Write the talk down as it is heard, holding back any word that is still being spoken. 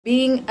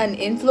Being an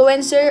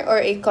influencer or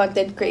a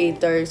content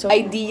creator. So,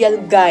 ideal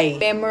guy.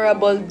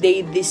 Memorable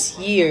day this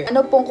year.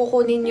 Ano pong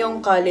kukunin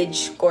yung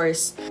college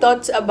course?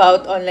 Thoughts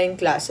about online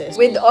classes.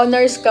 With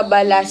honors ka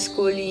ba last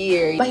school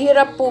year?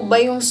 Mahirap po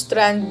ba yung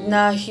strand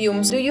na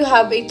Humes? Do you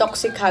have a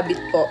toxic habit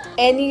po?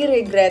 Any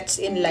regrets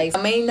in life?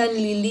 May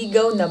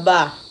nanliligaw na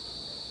ba?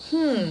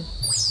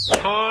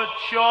 Put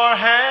your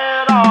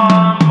head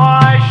on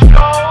my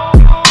shoulder.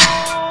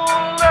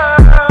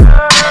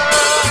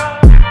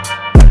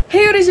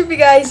 Hey, what is up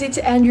guys? It's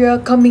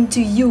Andrea coming to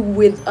you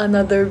with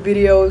another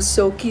video.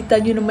 So, kita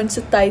nyo naman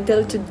sa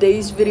title,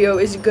 today's video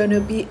is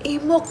gonna be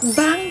a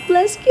mukbang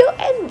plus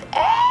Q&A!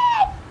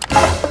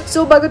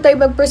 So, bago tayo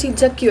mag-proceed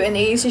sa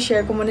Q&A,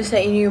 isi-share ko muna sa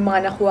inyo yung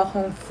mga nakuha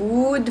kong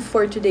food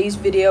for today's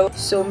video.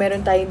 So,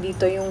 meron tayo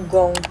dito yung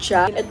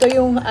gongcha. Ito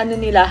yung ano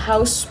nila,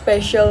 house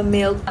special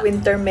milk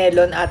winter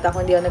melon ata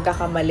kung di ako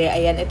nagkakamali.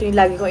 Ayan, ito yung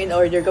lagi kong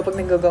in-order kapag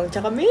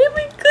nag-gongcha kami. Oh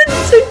my God,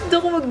 excited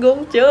ako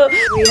mag-gongcha.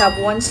 We have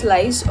one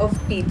slice of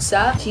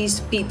pizza,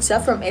 cheese pizza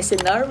from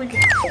SNR.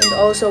 And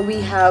also, we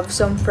have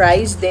some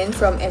fries din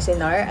from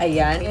SNR.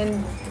 Ayan. And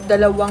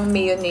dalawang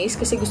mayonnaise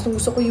kasi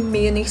gustong-gusto ko yung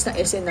mayonnaise ng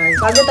SNR.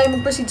 Bago tayo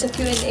mag-proceed sa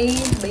Q&A,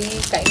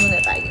 kain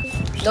muna tayo.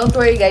 Don't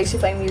worry guys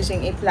if I'm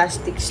using a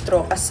plastic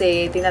straw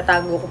kasi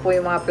tinatago ko po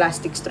yung mga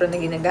plastic straw na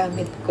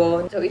ginagamit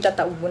ko. So,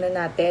 itataob muna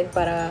natin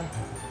para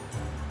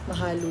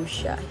mahalo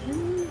siya.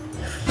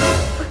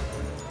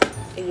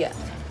 Ayan.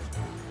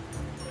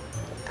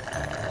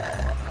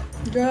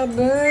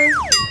 Grabe.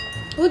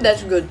 Oh,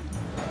 that's good.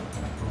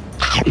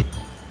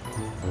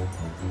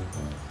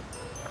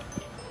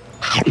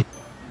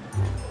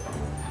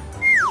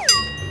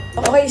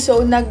 Okay,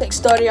 so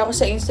nag-story ako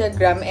sa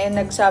Instagram and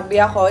nagsabi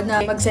ako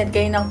na mag-send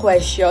kayo ng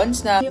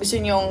questions na gusto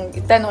nyong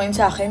itanongin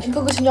sa akin. And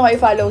kung gusto nyo kayo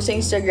follow sa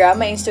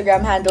Instagram, my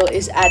Instagram handle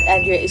is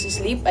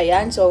 @andreaisasleep.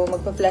 Ayan, so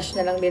magpa-flash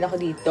na lang din ako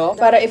dito.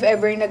 Para if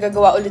ever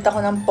nagagawa ulit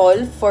ako ng poll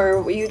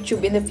for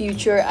YouTube in the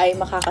future, ay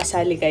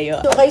makakasali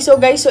kayo. So, okay, so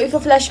guys, so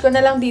ipa-flash ko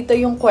na lang dito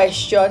yung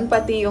question,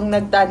 pati yung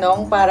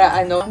nagtanong para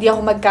hindi ako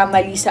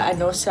magkamali sa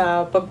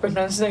sa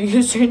pag-pronounce ng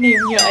username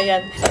nyo.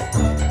 Ayan.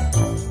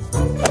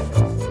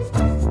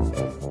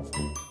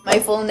 My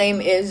full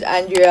name is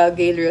Andrea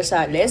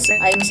Rosales.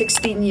 I'm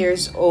 16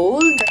 years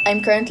old.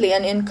 I'm currently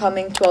an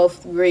incoming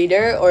 12th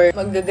grader or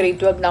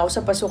mag-grade 12 na ako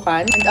sa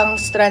pasukan. And ang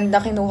strand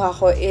na kinuha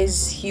ko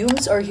is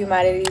Humes or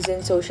Humanities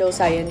and Social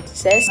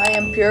Sciences. I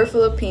am pure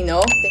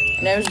Filipino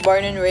and I was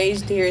born and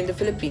raised here in the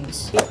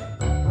Philippines.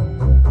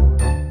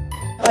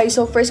 Okay,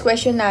 so first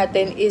question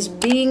natin is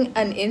being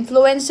an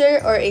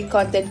influencer or a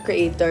content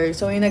creator.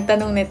 So, yung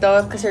nagtanong nito,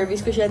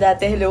 kaservice ko siya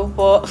dati. Hello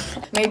po.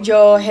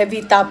 Medyo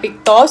heavy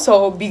topic to,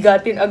 so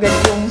bigatin agad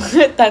yung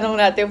tanong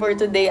natin for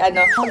today.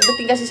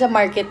 Pagdating kasi sa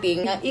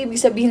marketing, ang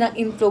ibig sabihin ng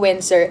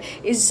influencer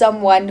is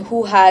someone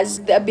who has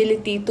the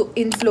ability to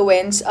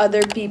influence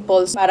other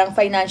people's parang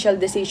financial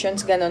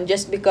decisions, ganon,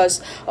 just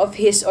because of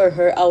his or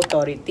her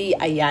authority.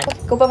 Ayan.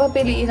 Kung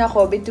papapiliin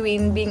ako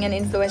between being an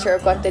influencer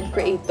or content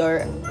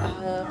creator,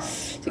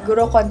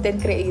 siguro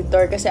content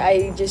creator kasi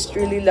I just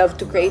really love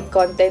to create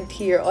content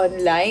here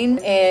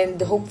online and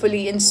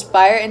hopefully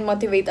inspire and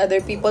motivate other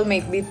people,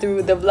 maybe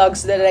through the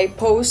vlogs that I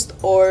post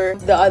or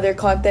the other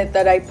content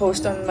that I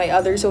post on my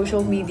other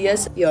social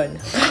medias. Yon.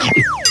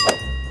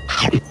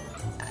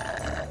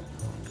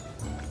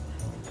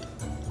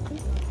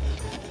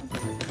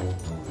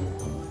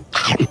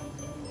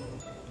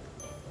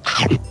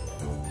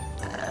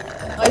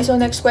 Okay, so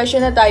next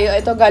question na tayo.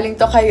 Ito galing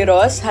to kay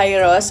Ross. Hi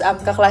Ross.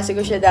 Kaklase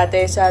ko siya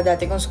dati sa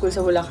dati kong school sa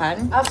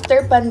Bulacan.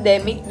 After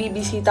pandemic,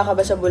 bibisita ka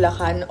ba sa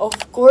Bulacan? Of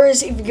course,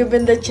 if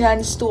given the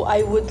chance to,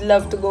 I would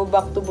love to go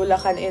back to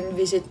Bulacan and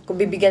visit. Kung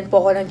bibigyan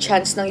po ako ng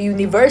chance ng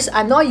universe.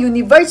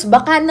 Universe?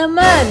 Baka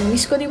naman.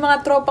 Miss ko ni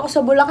mga tropa ko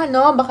sa Bulacan,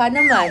 no? Baka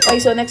naman. Okay,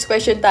 so next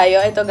question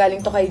tayo. Ito galing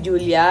to kay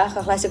Julia.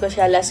 Kaklase ko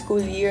siya last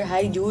school year.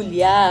 Hi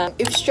Julia.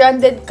 If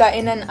stranded ka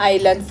in an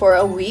island for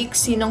a week,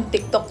 sinong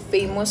TikTok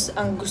famous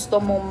ang gusto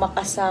mong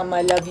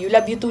makasama? Love you.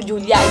 Love you too,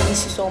 Julia. I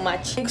miss you so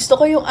much. Gusto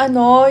ko yung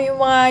yung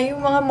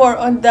mga more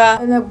on the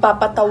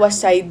nagpapatawa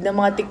side ng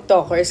mga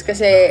TikTokers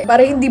kasi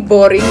para hindi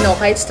boring, no?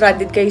 Kahit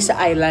stranded kayo sa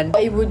island.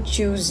 I would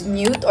choose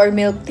Newt or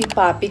Milk Tea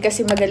Papi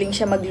kasi magaling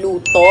siya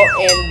magluto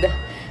and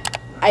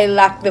I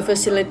lack the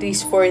facilities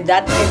for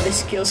that and the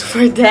skills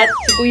for that.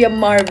 Si Kuya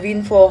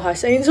Marvin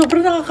Fohas. Ayun,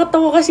 sobrang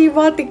nakakatawa kasi yung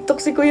mga TikTok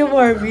si Kuya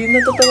Marvin.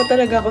 Natutuwa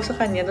talaga ako sa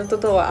kanya.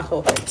 Natutuwa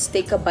ako. Let's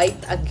take a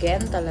bite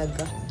again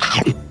talaga.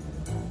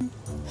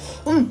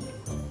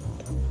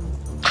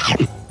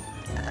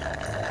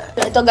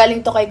 Ito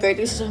galing to kay Kurt,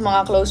 isa sa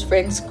mga close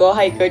friends ko.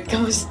 Hi Kurt,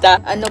 kamusta?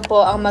 Ano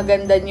po ang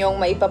maganda nyong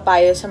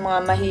maipapayo sa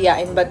mga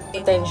mahiyain but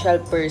potential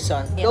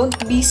person? Don't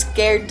be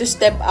scared to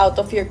step out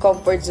of your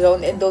comfort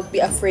zone and don't be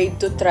afraid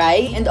to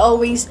try. And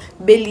always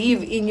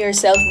believe in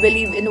yourself,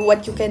 believe in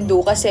what you can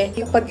do. Kasi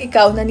pag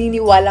ikaw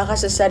naniniwala ka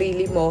sa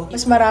sarili mo,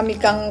 mas marami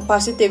kang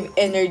positive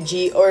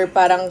energy or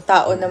parang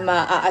tao na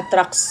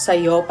ma-attract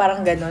sa'yo.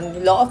 Parang ganon.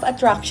 Law of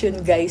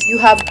attraction, guys.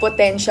 You have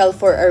potential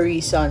for a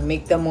reason.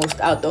 Make the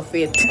most out of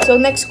it. So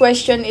next question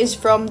question is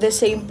from the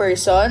same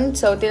person.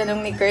 So,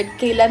 tinanong ni Kurt,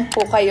 kailan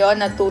po kayo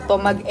natuto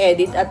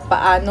mag-edit at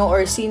paano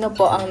or sino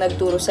po ang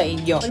nagturo sa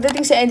inyo?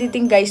 Pagdating sa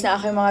editing guys na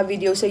aking mga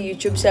video sa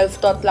YouTube,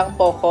 self-taught lang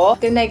po ko.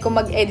 Tinay ko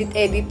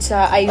mag-edit-edit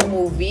sa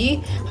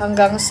iMovie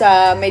hanggang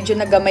sa medyo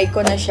nagamay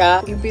ko na siya.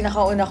 Yung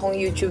pinakauna kong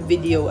YouTube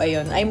video,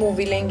 ayun.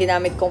 iMovie lang yung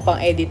ginamit kong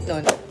pang-edit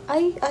nun.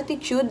 Ay,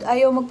 attitude,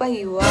 ayaw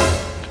magpahiwa.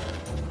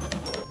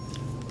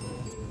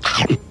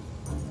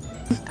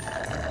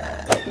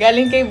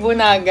 Galing kay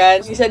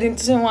Bunagan. Isa din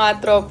to sa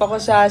mga tropa ko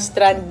sa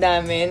strand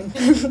namin.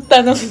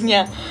 Tanong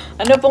niya,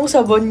 ano pong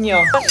sabon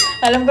nyo?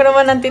 Alam ko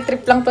naman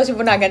nantitrip lang to si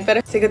Bunagan,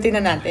 pero sigutin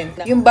na natin.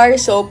 Yung bar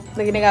soap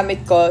na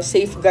ginagamit ko,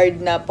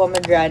 Safeguard na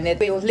pomegranate.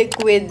 Yung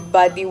liquid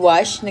body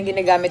wash na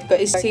ginagamit ko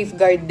is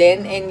Safeguard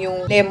din. And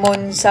yung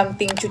lemon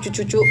something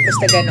chuchu-chuchu,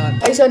 basta ganon.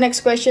 Okay, so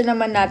next question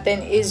naman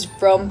natin is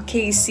from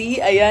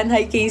Casey. Ayan,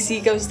 hi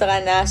Casey, kamusta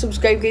ka na?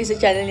 Subscribe kayo sa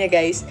channel niya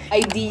guys.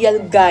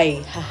 Ideal guy,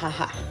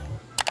 hahaha.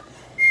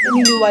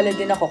 Naniniwala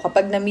din ako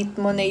kapag na-meet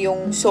mo na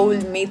yung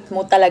soulmate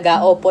mo talaga.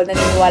 Opo,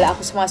 naniniwala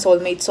ako sa mga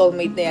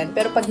soulmate na yan.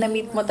 Pero pag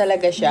na-meet mo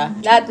talaga siya,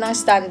 lahat ng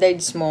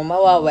standards mo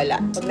mawawala.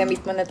 Pag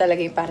na-meet mo na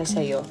talaga yung para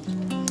sa'yo,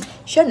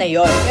 siya na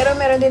yon. Pero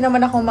meron din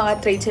naman akong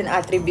mga traits and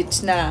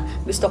attributes na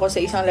gusto ko sa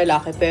isang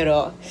lalaki.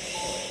 Pero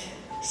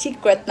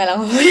secret na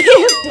lang.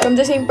 From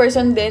the same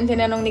person din,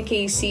 tinanong ni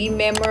Casey,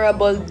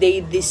 memorable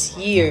day this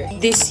year.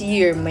 This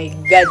year, my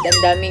God, ang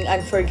daming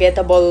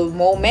unforgettable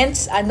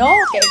moments. Ano?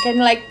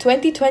 Can like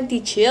 2020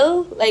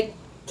 chill? Like,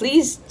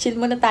 please, chill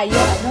muna tayo.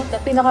 Ano?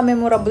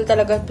 Pinaka-memorable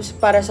talaga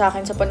para sa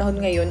akin sa panahon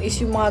ngayon is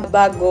yung mga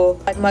bago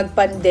at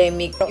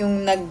mag-pandemic.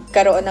 Yung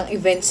nagkaroon ng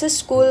events sa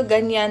school,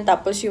 ganyan.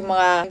 Tapos yung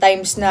mga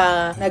times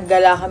na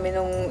naggala kami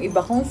nung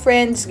iba kong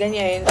friends,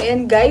 ganyan.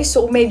 Ayan guys,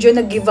 so medyo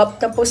nag-give up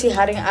na po si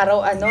Haring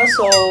Araw.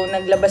 So,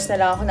 naglabas na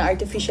lang ako ng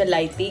artificial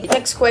lighting.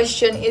 Next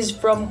question is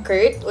from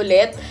Kurt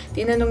ulit.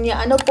 Tinanong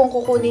niya, ano pong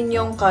kukunin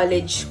yung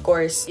college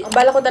course? Ang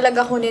bala ko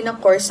talaga kunin ng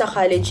course sa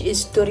college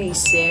is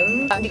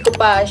tourism. Hindi ko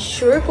pa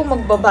sure kung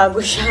magbabago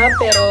siya,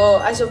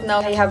 pero as of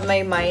now, I have my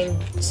mind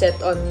set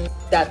on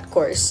that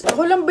course.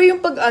 Ako lang ba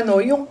yung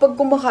yung pag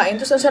kumakain,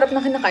 tapos ang sarap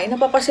na kinakain,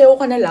 napapasayaw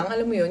ka na lang,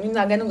 alam mo yun, yung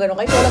ganun-ganun,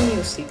 kahit walang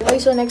music. Okay,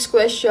 so next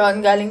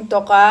question, galing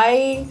to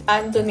kay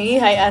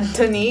Anthony. Hi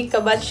Anthony,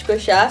 kabatch ko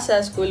siya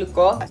sa school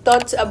ko.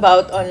 Thoughts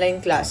about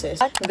online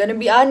classes. I'm gonna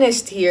be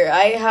honest here,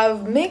 I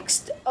have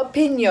mixed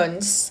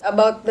opinions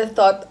about the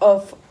thought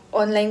of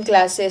online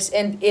classes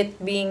and it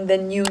being the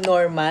new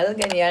normal,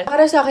 ganyan.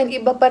 Para sa akin,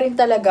 iba pa rin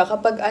talaga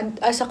kapag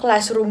sa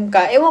classroom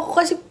ka. Ewan ko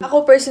kasi,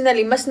 ako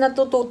personally, mas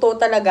natututo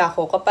talaga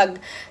ako kapag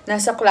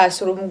nasa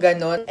classroom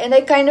ganon. And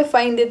I kind of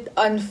find it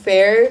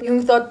unfair,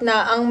 yung thought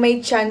na ang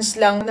may chance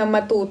lang na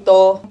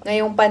matuto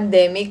ngayong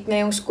pandemic,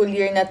 ngayong school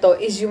year na to,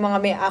 is yung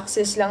mga may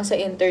access lang sa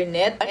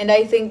internet. And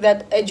I think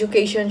that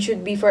education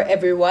should be for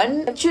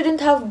everyone. It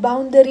shouldn't have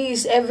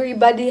boundaries.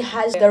 Everybody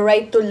has the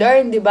right to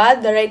learn, diba?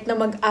 The right na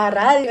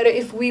mag-aral. Pero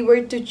if we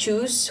were to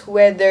choose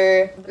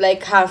whether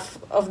like half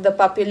of the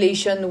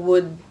population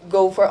would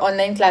go for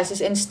online classes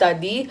and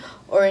study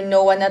or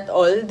no one at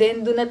all,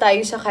 then doon na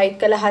tayo sa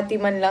kahit kalahati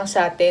man lang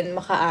sa atin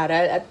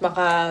makaaral at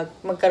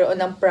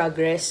magkaroon ng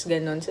progress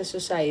ganon sa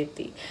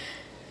society.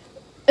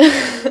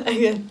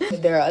 Ayun.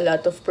 There are a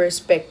lot of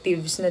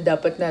perspectives na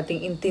dapat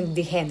nating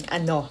intindihin.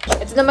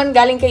 Ito naman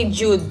galing kay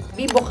Jude.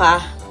 Bibo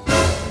ka?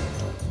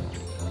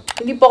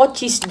 Hindi po ako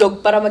cheese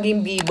dog para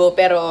maging bibo,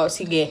 pero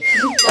sige.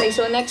 Okay,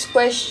 so next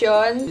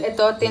question.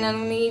 Ito,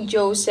 tinanong ni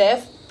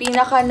Joseph.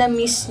 Pinaka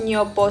na-miss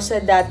nyo po sa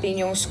dati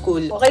nyong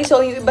school. Okay,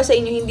 so yung iba sa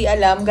inyo hindi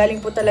alam,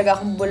 galing po talaga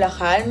akong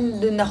Bulacan.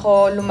 Doon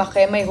ako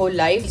lumaki my whole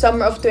life.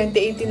 Summer of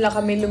 2018 lang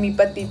kami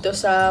lumipat dito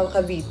sa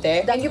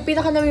Cavite. Yung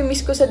pinaka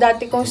na-miss ko sa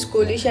dati kong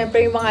school,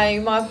 syempre yung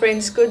mga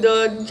friends ko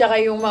doon, tsaka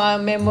yung mga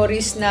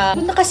memories na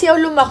doon na kasi ako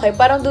lumaki.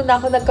 Parang doon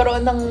ako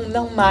nagkaroon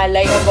ng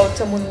malay about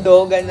sa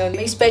mundo, ganun.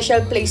 May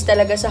special place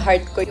talaga sa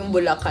heart ko yung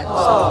Bulacan.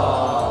 So,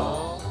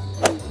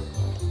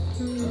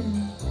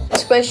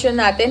 next question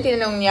natin,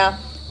 tinanong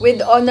niya, with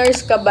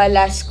honors ka ba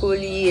last school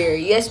year?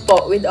 Yes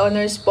po, with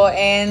honors po.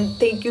 And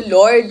thank you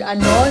Lord,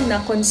 na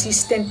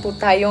consistent po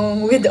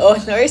tayong with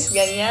honors,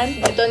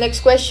 ganyan. Ito,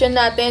 next question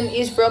natin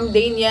is from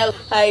Daniel.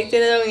 Hi,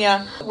 tinanong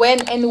niya,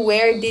 when and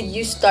where did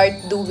you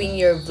start doing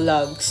your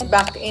vlogs?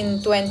 Back in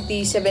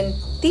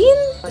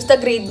 2017? Basta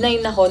grade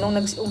 9 ako nung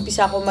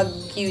nag-umpisa ako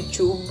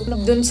mag-YouTube.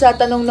 Dun sa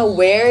tanong na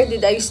where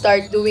did I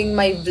start doing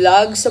my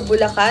vlogs sa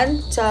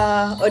Bulacan, sa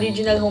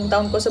original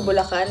hometown ko sa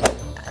Bulacan.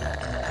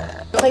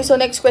 Okay, so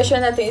next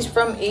question natin is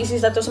from Ace.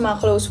 Isa to sa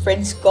mga close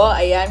friends ko.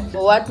 Ayan.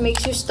 What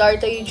makes you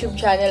start a YouTube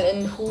channel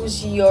and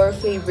who's your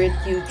favorite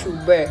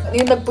YouTuber?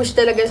 Yung nag-push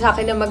talaga sa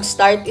akin na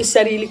mag-start is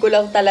sarili ko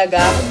lang talaga.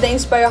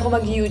 Na-inspire ako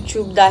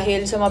mag-YouTube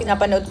dahil sa mga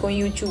pinapanood kong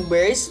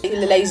YouTubers.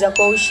 Sila Liza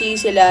Koshi,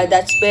 sila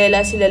Dats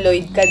Bella, sila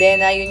Lloyd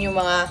Cadena. Yun yung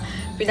mga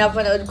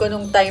pinapanood ko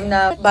nung time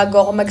na bago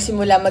ako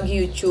magsimula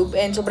mag-YouTube.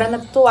 And sobrang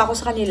natutuwa ako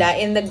sa kanila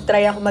and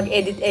nag-try ako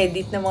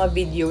mag-edit-edit ng mga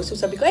videos. So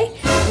sabi ko, ay,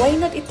 why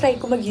not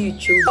i-try ko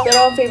mag-YouTube?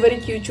 Pero ang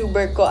favorite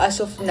YouTuber ko as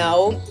of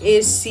now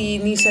is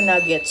si Nisa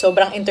Nugget.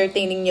 Sobrang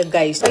entertaining niya,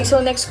 guys. Okay, so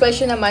next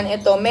question naman,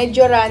 ito,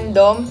 medyo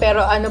random,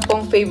 pero ano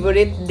pong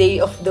favorite day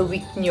of the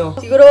week nyo?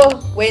 Siguro,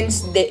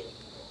 Wednesday,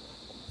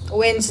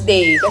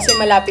 kasi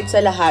malapit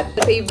sa lahat.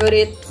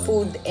 Favorite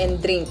food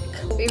and drink.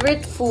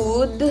 Favorite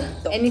food,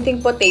 anything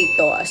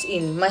potato, as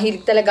in,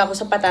 mahilig talaga ako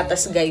sa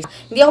patatas, guys.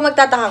 Hindi ako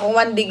magtataka kung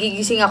one day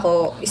gigising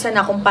ako, isa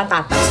na akong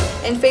patatas.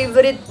 And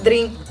favorite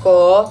drink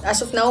ko,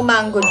 as of now,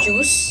 mango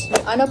juice.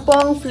 Ano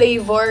pong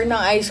flavor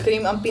ng ice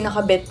cream ang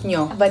pinaka-bet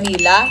nyo?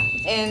 Vanilla,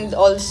 and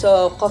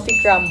also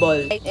coffee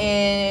crumble,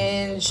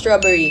 and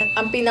strawberry.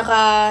 Ang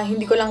pinaka,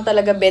 hindi ko lang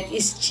talaga bet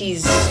is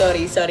cheese.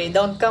 Sorry,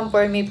 don't come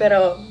for me,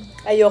 pero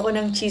ayoko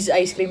ng cheese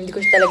ice cream. Hindi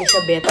ko talaga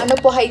siya bet. Ano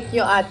po height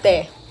nyo,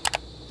 ate?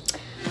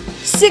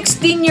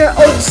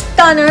 16-year-old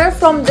stunner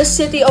from the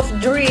city of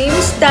dreams,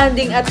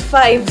 standing at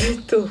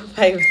 5'2".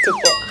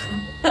 5'2 po.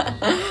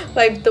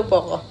 5'2 po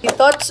ko.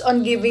 Thoughts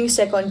on giving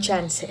second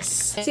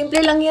chances.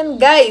 Simple lang yan,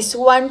 guys.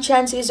 1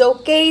 chance is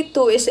okay,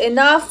 2 is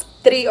enough,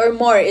 3 or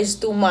more is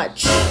too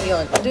much.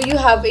 Yun. Do you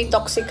have a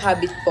toxic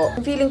habit po?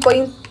 Feeling ko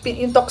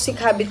yung toxic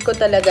habit ko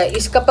talaga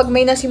is kapag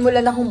may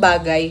nasimulan akong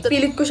bagay,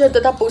 pilit ko siya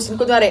tatapusin.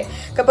 Kunwari,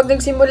 kapag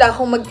nagsimula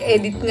akong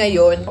mag-edit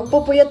ngayon,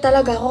 pupuyat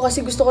talaga ako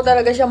kasi gusto ko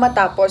talaga siya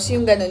matapos.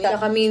 Yung ganun.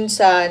 Saka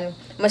minsan,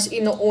 mas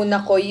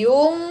inuuna ko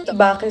yung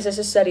iba kaysa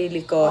sa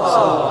sarili ko.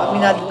 So,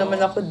 aminado naman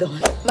ako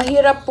doon.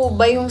 Mahirap po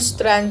ba yung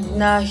strand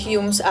na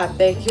HUMS,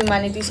 ate?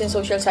 Humanities and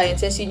Social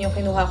Sciences, yun yung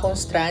kinuha kong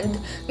strand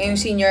ngayong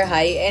senior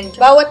high. And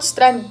bawat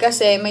strand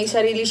kasi may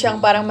sarili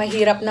siyang parang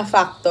mahirap na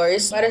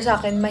factors. Para sa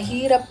akin,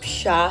 mahirap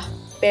siya,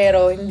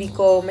 pero hindi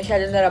ko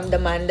masyado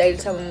naramdaman dahil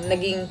sa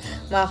naging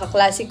mga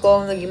kaklase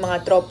ko, naging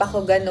mga tropa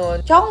ko,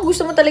 ganun. Tsaka kung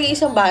gusto mo talaga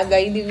isang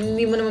bagay,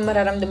 hindi mo naman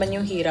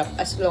mararamdaman yung hirap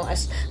as long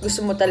as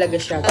gusto mo talaga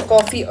siya.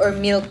 Coffee or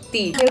milk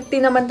tea? Milk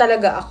tea naman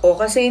talaga ako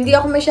kasi hindi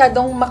ako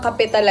masyadong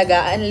makape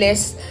talaga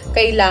unless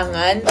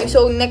kailangan.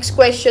 So, next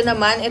question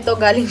naman, ito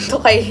galing to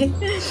kay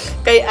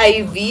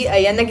Ivy.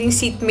 Ayan, naging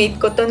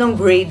seatmate ko to nung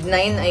grade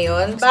 9.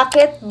 Ayun.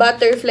 Bakit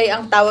butterfly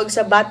ang tawag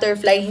sa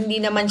butterfly? Hindi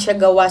naman siya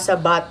gawa sa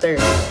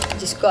butter.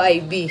 Diyos ko,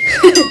 Ivy.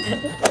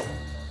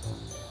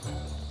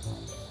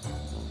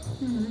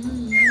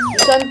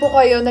 Saan po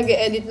kayo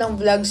nag-edit ng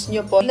vlogs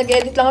nyo po?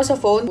 Nag-edit lang ako sa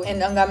phone and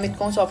ang gamit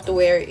kong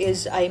software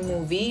is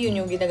iMovie.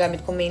 Yun yung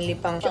ginagamit ko mainly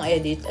pang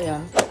edit.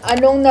 Ayan.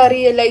 Anong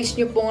na-realize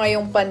nyo po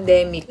ngayong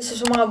pandemic? Isa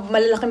sa mga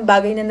malalaking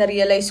bagay na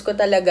na-realize ko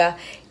talaga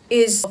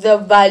is the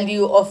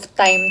value of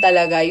time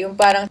talaga. Yung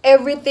parang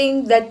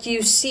everything that you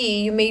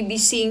see, you may be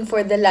seeing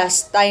for the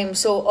last time.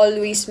 So,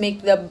 always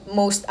make the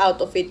most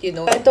out of it, you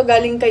know. Ito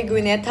galing kay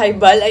Gwyneth. Hi,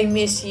 Bal, I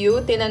miss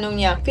you. Tinanong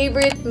niya,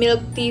 favorite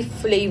milk tea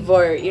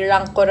flavor?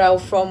 I-rank ko raw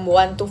from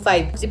 1 to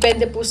 5.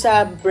 Depende po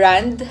sa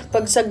brand.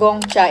 Pag sa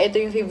Gongcha, ito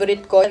yung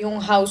favorite ko. Yung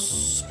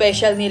house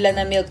special nila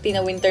na milk tea na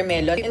winter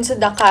melon. And sa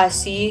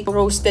Dakasi,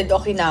 roasted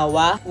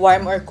Okinawa.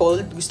 Warm or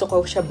cold. Gusto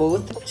ko siya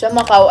both. Sa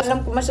Macau,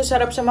 alam ko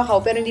masasarap sa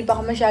Macau, pero hindi pa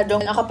ako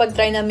masyadong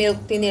nakapag-try na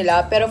milk tea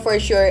nila. Pero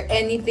for sure,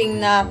 anything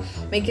na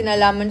may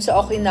kinalaman sa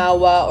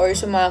Okinawa or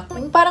sa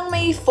mga, parang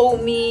may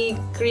foamy,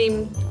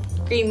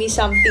 creamy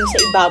something sa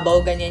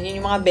ibabaw, ganyan. Yun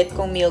yung mga bet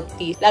kong milk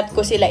tea. Lahat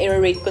ko sila,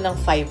 i-rate ko ng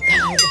 5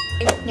 talaga.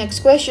 Next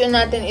question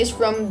natin is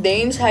from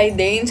Danes. Hi,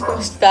 Danes.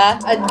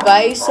 Kumusta?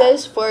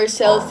 Advices for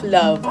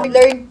self-love.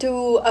 Learn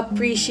to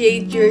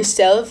appreciate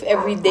yourself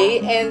every day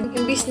and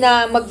imbis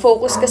na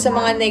mag-focus ka sa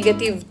mga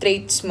negative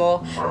traits mo,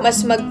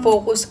 mas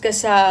mag-focus ka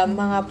sa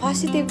mga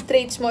positive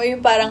traits mo,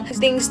 yung parang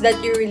things that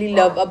you really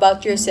love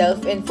about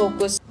yourself and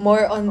focus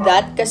more on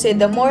that. Kasi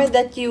the more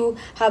that you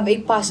have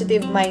a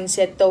positive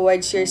mindset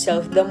towards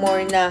yourself, the more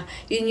na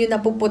yun yung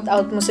napuput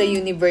out mo sa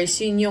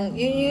universe, yun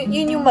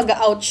yung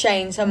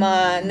mag-outshine sa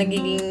mga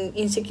nagiging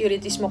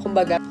insecurities mo.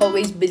 Kumbaga,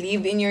 always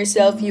believe in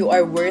yourself. You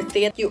are worth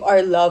it. You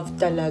are loved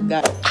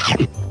talaga.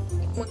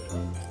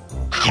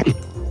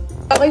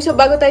 Okay, so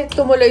bago tayo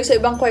tumuloy sa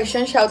ibang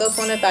question, shoutout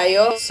muna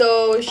tayo.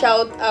 So,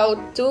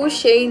 shoutout to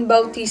Shane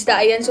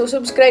Bautista. Ayan, so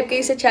subscribe kayo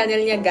sa channel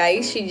niya,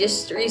 guys. She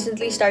just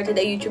recently started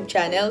a YouTube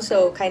channel,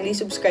 so kindly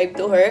subscribe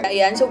to her.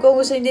 Ayan, so kung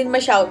gusto nyo din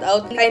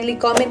ma-shoutout, kindly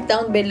comment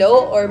down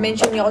below or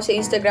mention nyo ako sa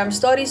Instagram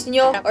stories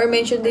nyo or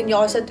mention din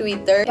nyo ako sa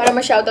Twitter para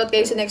ma-shoutout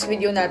kayo sa next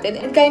video natin.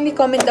 And kindly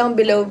comment down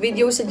below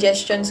video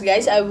suggestions,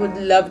 guys. I would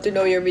love to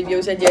know your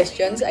video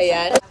suggestions.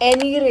 Ayan.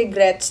 Any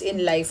regrets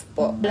in life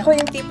po? Ako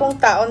yung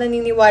tipong tao,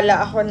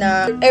 naniniwala ako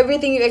na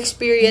everything you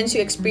experience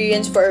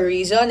for a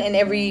reason, and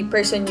every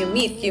person you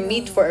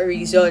meet for a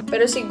reason.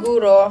 Pero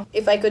siguro,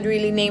 if I could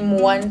really name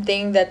one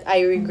thing that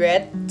I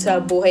regret sa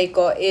buhay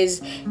ko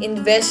is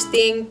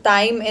investing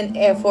time and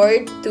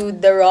effort to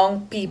the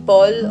wrong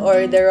people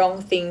or the wrong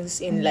things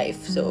in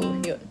life. So,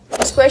 yun.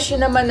 Next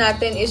question naman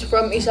natin is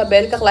from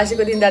Isabel. Kaklase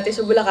ko din dati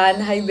sa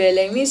Bulacan. Hi,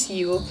 Belle, I miss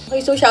you.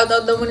 Okay, so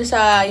shoutout daw muna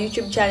sa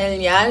YouTube channel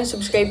niya.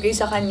 Subscribe kayo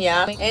sa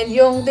kanya. And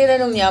yung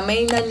tinanong niya,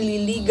 may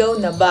nanliligaw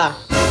na ba?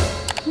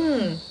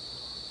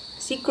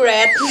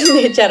 secret.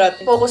 Charot.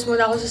 Focus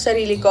muna ako sa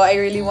sarili ko. I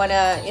really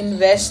wanna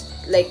invest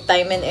like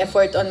time and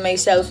effort on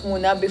myself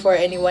muna before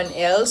anyone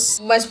else.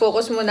 Mas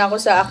focus muna ako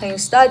sa aking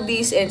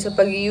studies and sa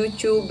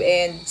pag-YouTube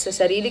and sa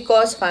sarili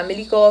ko, sa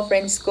family ko,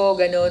 friends ko,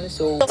 ganun.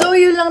 So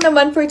yun lang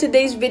naman for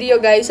today's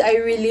video, guys. I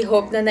really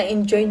hope na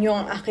na-enjoy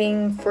nyo ang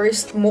aking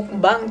first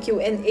mukbang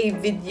Q&A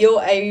video.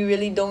 I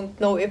really don't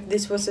know if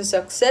this was a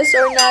success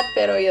or not,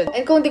 pero yun.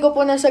 And kung di ko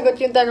po nasagot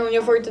yung tanong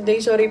nyo for today,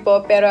 sorry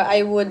po, pero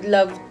I would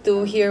love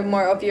to hear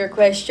more of your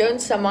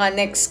questions sa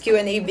mga next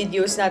Q&A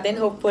videos natin.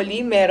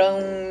 Hopefully,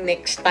 merong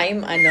next time.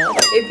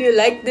 If you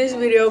like this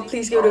video,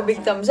 please give it a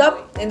big thumbs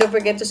up and don't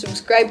forget to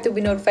subscribe to be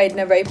notified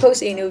whenever I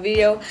post a new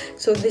video.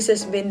 So this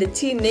has been the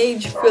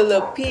Teenage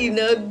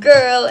Filipina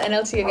Girl, and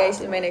I'll see you guys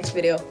in my next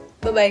video.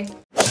 Bye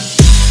bye.